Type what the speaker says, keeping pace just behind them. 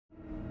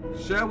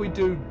Shall we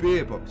do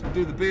beer box? We'll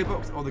do the beer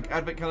box or the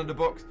advent calendar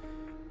box.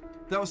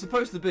 That was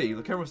supposed to be,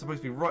 the camera was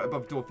supposed to be right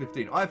above door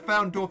 15. I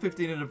found door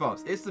 15 in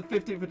advance. It's the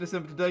 15th of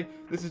December today.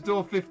 This is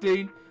door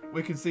 15.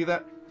 We can see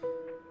that.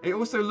 It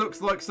also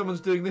looks like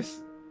someone's doing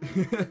this.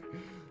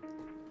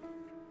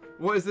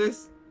 What is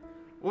this?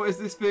 What is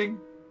this thing?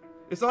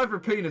 It's either a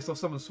penis or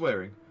someone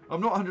swearing. I'm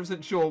not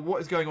 100% sure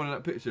what is going on in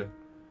that picture.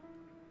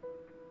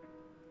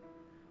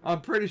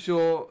 I'm pretty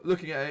sure,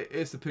 looking at it,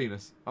 it's a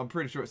penis. I'm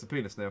pretty sure it's a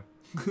penis now.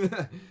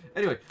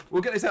 Anyway,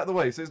 we'll get this out of the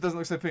way so it doesn't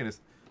look so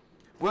penis.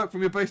 Work from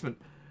your basement.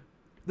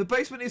 The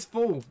basement is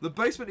full. The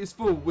basement is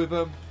full with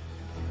all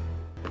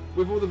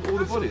the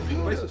bodies. The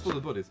basement's full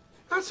of bodies.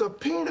 That's a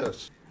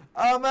penis.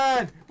 Oh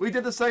man, we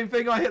did the same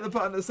thing. I hit the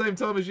button at the same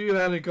time as you,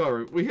 Han and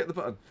Karu. We hit the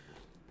button.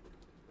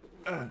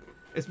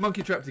 It's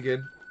monkey trapped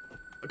again.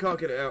 I can't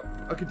get it out.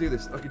 I can do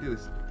this. I can do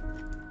this.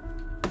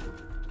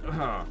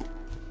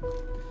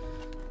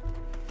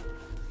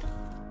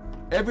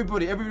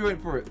 Everybody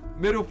went for it.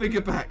 Middle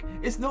finger back.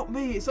 It's not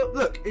me. It's not,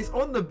 look. It's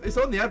on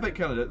the advent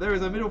calendar. There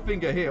is a middle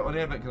finger here on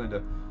the advent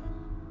calendar.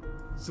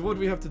 So what do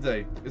we have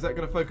today? Is that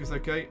going to focus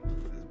okay?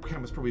 The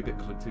camera's probably a bit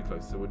too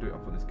close, so we'll do it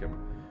up on this camera.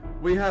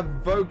 We have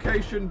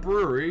Vocation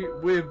Brewery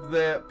with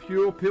their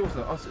pure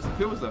Pilsner. Oh, so it's a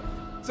Pilsner.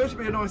 So it should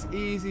be a nice,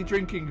 easy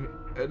drinking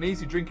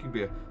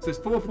beer. So it's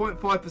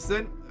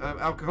 4.5%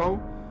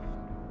 alcohol.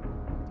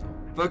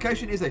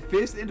 Vocation is a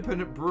fierce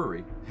independent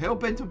brewery,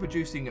 hell-bent on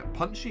producing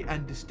punchy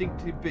and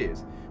distinctive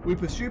beers. We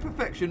pursue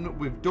perfection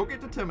with dogged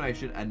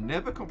determination and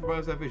never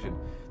compromise our vision.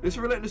 This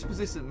relentless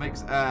persistence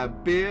makes our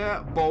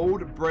beer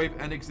bold, brave,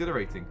 and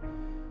exhilarating.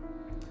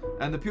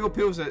 And the pure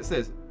Pilsner, it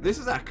says, this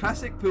is our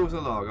classic Pilsner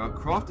lager,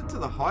 crafted to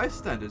the highest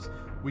standards.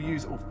 We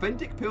use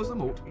authentic Pilsner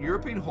malt,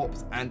 European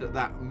hops, and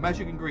that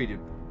magic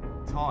ingredient,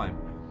 thyme.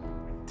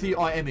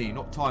 T-I-M-E,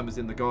 not thyme as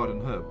in the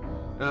garden herb.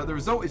 The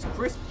result is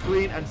crisp,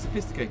 clean, and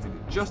sophisticated,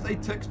 just a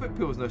textbook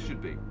Pilsner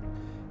should be.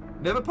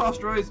 Never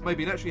pasteurized,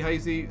 maybe naturally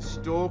hazy,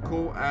 store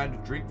cool,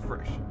 and drink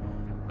fresh.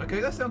 Okay,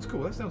 that sounds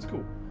cool, that sounds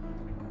cool.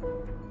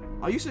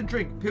 I used to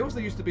drink,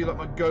 Pilsner used to be like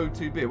my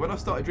go-to beer. When I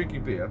started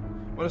drinking beer,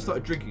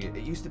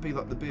 it used to be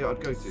like the beer I'd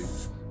go to.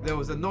 There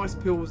was a nice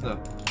Pilsner,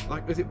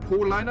 like, is it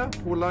Paulina?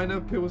 Paulina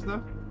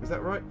Pilsner? Is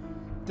that right?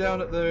 Down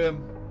at the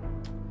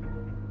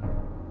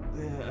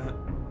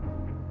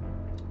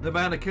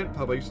Man of Kent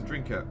pub I used to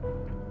drink at.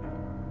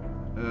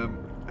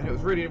 And it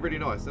was really, really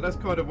nice. And that's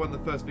kind of one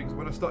of the first things,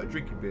 when I started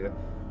drinking beer,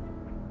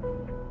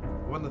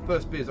 one of the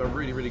first beers I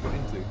really, really got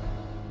into.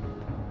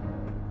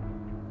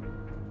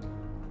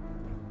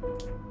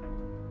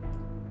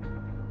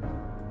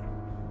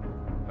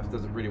 That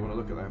doesn't really want to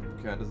look at that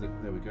can, does it?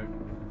 There we go.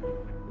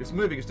 It's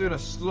moving. It's doing a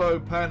slow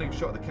panning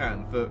shot of the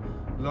can for,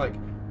 like,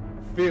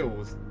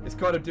 feels. It's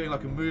kind of doing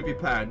like a movie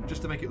pan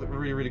just to make it look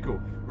really, really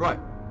cool. Right.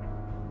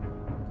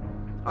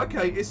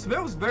 Okay, it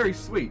smells very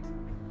sweet.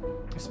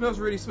 It smells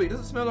really sweet. It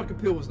doesn't smell like a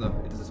Pilsner.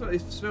 It doesn't smell,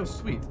 it smells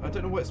sweet. I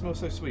don't know why it smells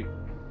so sweet.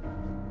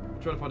 I'm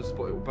trying to find a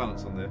spot it will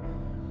balance on there.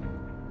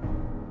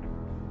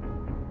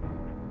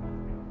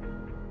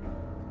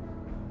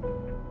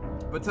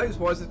 But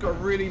taste-wise, it's got a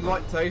really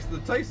light taste. The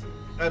taste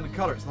and the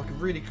colour, it's like a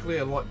really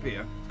clear light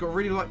beer. It's got a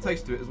really light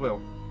taste to it as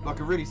well. Like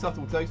a really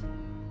subtle taste.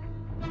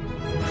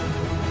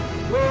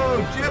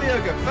 Whoa, Jelly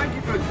Ogre, thank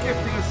you for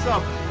gifting a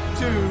sub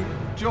to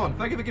John.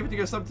 Thank you for gifting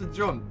a sub to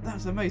John.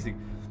 That's amazing.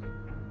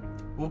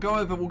 We'll go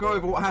over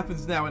what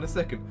happens now in a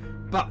second,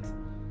 but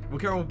we'll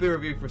carry on with beer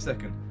review for a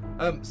second.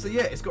 So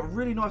yeah, it's got a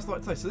really nice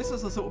light taste. So this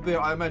is the sort of beer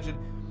I imagine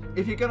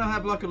if you're gonna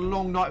have like a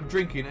long night of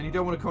drinking and you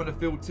don't want to kind of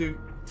feel too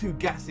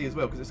gassy as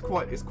well, because it's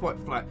quite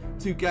flat,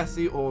 too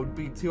gassy or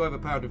be too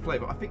overpowered with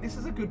flavour. I think this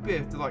is a good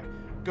beer to like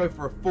go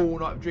for a full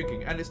night of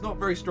drinking, and it's not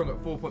very strong at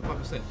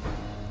 4.5%.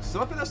 So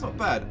I think that's not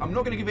bad. I'm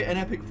not going to give it an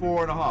epic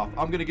 4.5.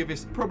 I'm going to give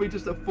this probably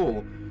just a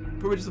 4.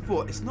 Probably just a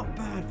 4. It's not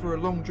bad for a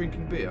long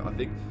drinking beer, I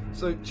think.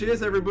 So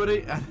cheers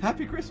everybody, and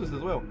happy Christmas as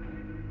well.